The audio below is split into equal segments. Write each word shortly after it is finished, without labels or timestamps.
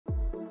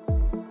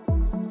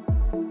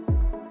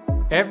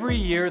Every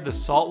year, the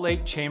Salt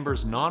Lake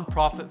Chamber's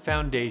nonprofit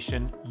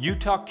foundation,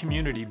 Utah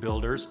Community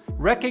Builders,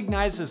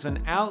 recognizes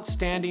an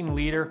outstanding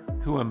leader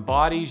who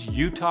embodies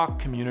Utah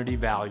community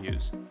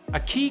values. A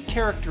key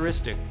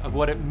characteristic of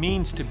what it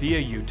means to be a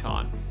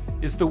Utahn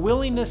is the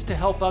willingness to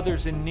help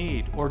others in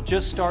need or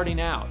just starting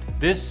out.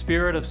 This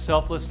spirit of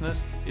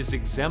selflessness is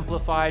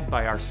exemplified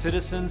by our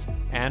citizens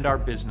and our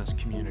business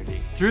community.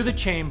 Through the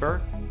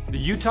Chamber, the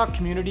Utah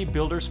Community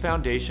Builders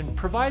Foundation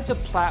provides a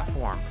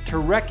platform to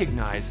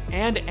recognize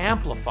and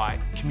amplify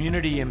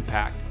community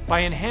impact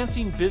by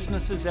enhancing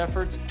businesses'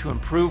 efforts to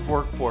improve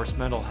workforce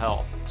mental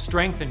health,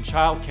 strengthen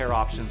childcare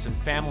options and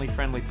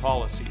family-friendly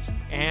policies,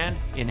 and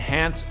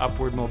enhance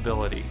upward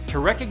mobility. To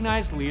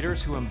recognize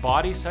leaders who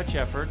embody such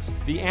efforts,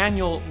 the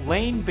annual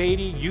Lane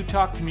Beatty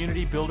Utah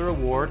Community Builder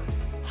Award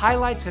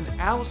highlights an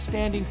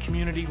outstanding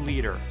community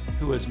leader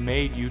who has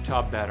made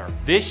Utah better.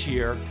 This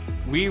year,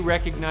 we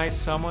recognize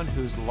someone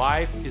whose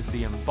life is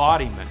the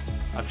embodiment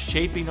of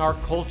shaping our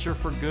culture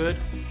for good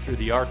through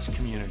the arts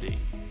community.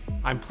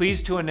 I'm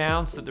pleased to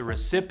announce that the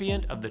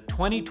recipient of the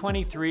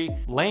 2023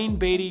 Lane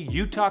Beatty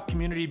Utah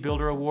Community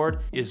Builder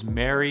Award is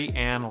Mary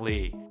Ann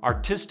Lee,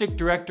 Artistic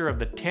Director of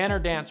the Tanner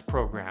Dance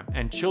Program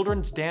and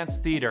Children's Dance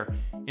Theater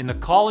in the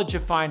College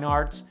of Fine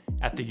Arts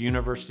at the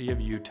University of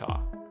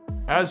Utah.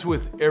 As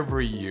with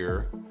every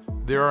year,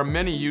 there are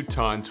many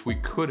Utahns we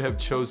could have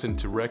chosen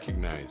to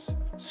recognize.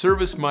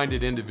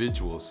 Service-minded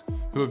individuals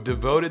who have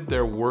devoted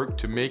their work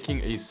to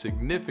making a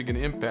significant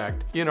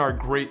impact in our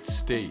great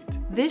state.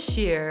 This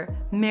year,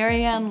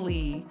 Mary Ann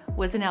Lee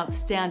was an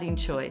outstanding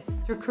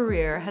choice. Her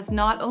career has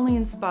not only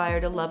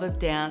inspired a love of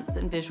dance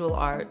and visual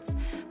arts,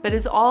 but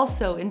has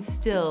also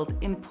instilled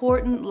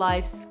important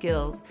life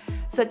skills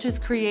such as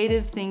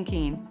creative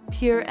thinking,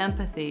 peer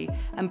empathy,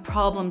 and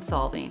problem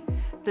solving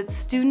that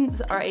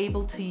students are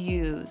able to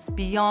use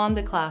beyond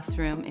the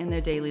classroom in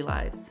their daily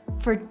lives.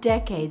 For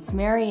decades,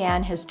 Mary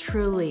Ann has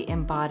truly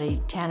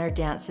embodied Tanner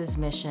Dance's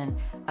mission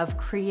of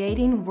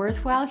creating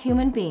worthwhile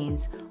human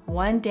beings,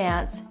 one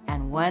dance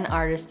and one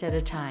artist at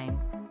a time.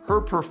 Her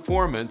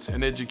performance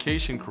and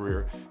education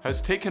career has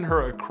taken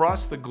her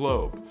across the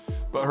globe,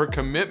 but her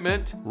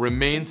commitment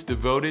remains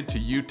devoted to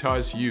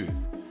Utah's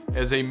youth.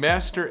 As a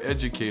master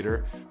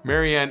educator,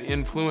 Mary Ann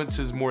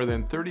influences more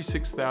than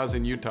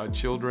 36,000 Utah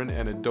children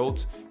and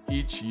adults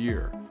each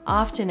year.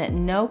 Often at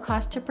no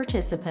cost to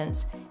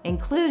participants,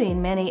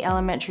 including many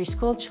elementary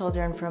school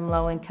children from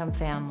low-income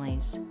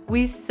families.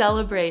 We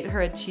celebrate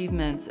her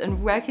achievements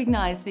and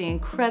recognize the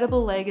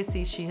incredible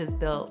legacy she has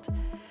built.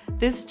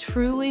 This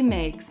truly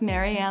makes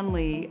Mary Ann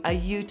Lee a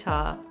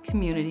Utah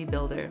community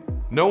builder.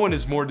 No one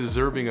is more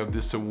deserving of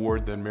this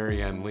award than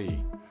Mary Ann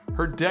Lee.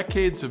 Her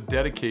decades of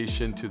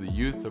dedication to the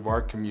youth of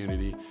our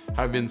community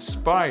have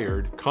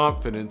inspired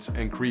confidence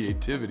and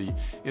creativity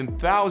in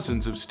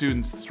thousands of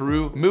students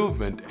through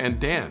movement and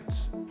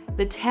dance.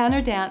 The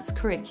Tanner Dance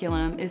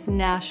curriculum is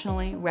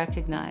nationally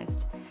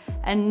recognized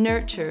and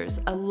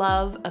nurtures a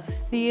love of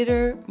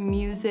theater,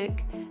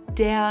 music,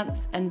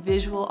 dance, and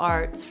visual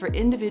arts for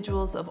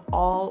individuals of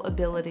all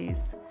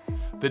abilities.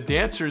 The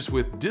Dancers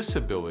with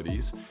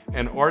Disabilities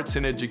and Arts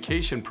and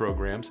Education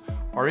programs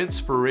are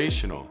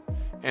inspirational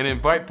and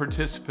invite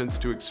participants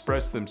to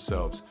express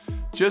themselves,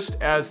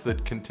 just as the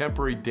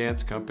contemporary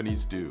dance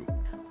companies do.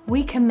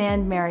 We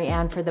commend Mary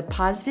Ann for the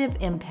positive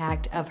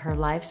impact of her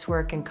life's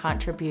work and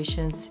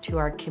contributions to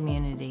our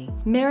community.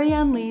 Mary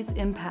Ann Lee's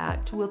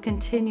impact will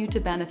continue to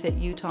benefit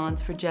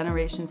Utahns for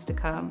generations to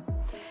come,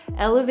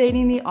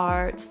 elevating the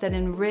arts that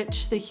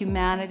enrich the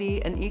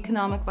humanity and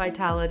economic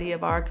vitality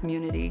of our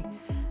community.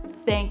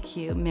 Thank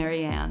you,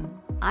 Mary Ann.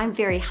 I'm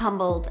very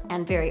humbled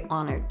and very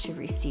honored to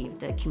receive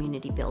the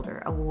Community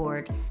Builder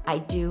Award. I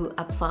do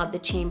applaud the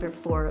Chamber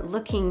for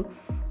looking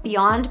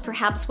beyond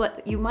perhaps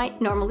what you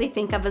might normally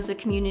think of as a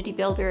community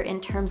builder in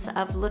terms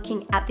of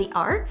looking at the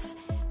arts,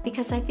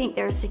 because I think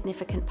they're a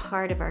significant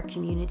part of our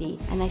community.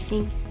 And I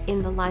think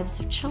in the lives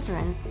of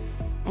children,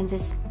 and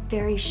this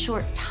very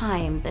short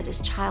time that is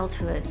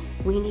childhood,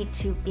 we need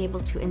to be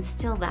able to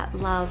instill that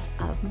love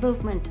of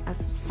movement,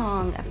 of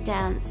song, of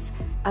dance,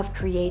 of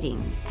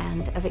creating,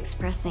 and of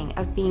expressing,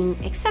 of being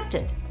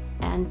accepted,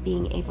 and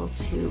being able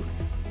to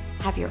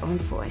have your own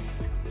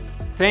voice.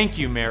 Thank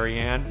you, Mary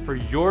Ann, for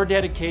your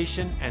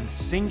dedication and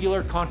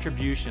singular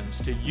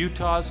contributions to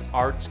Utah's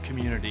arts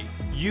community.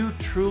 You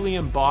truly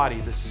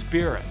embody the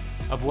spirit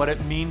of what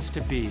it means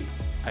to be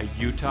a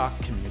Utah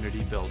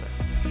community builder.